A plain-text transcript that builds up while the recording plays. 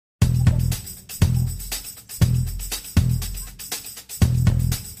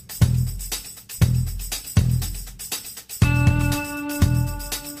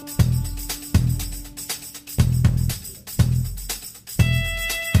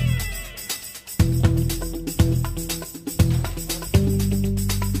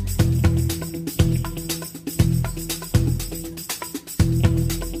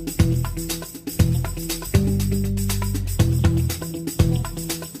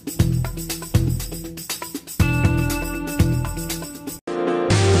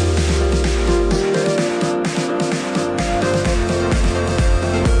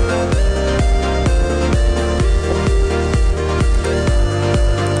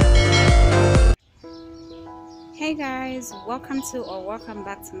Hi guys, welcome to or welcome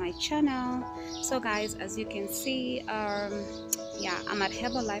back to my channel. So guys, as you can see, yeah, I'm at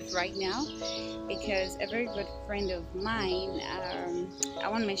Herbalife right now because a very good friend of mine, I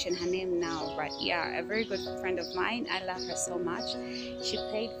won't mention her name now, but yeah, a very good friend of mine, I love her so much. She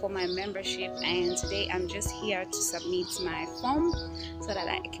paid for my membership, and today I'm just here to submit my form so that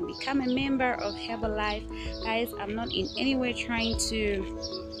I can become a member of Herbalife. Guys, I'm not in any way trying to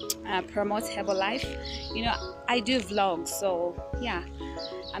promote Herbalife. You know, I do vlogs, so yeah,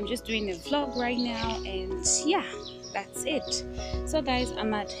 I'm just doing a vlog right now, and yeah, that's it. So guys,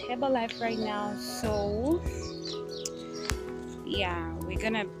 I'm at Herbalife right now, so yeah, we're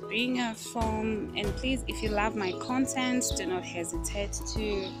gonna bring a form. And please, if you love my content, do not hesitate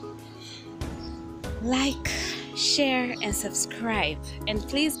to like, share and subscribe. And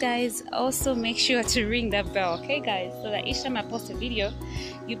please guys, also make sure to ring that bell, okay guys, so that each time I post a video,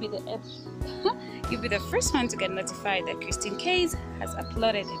 you'll be the first one to get notified that Kristine Kays has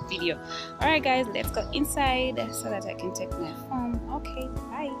uploaded a video. Alright guys, let's go inside so that I can take my phone. Okay,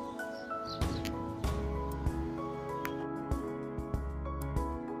 bye.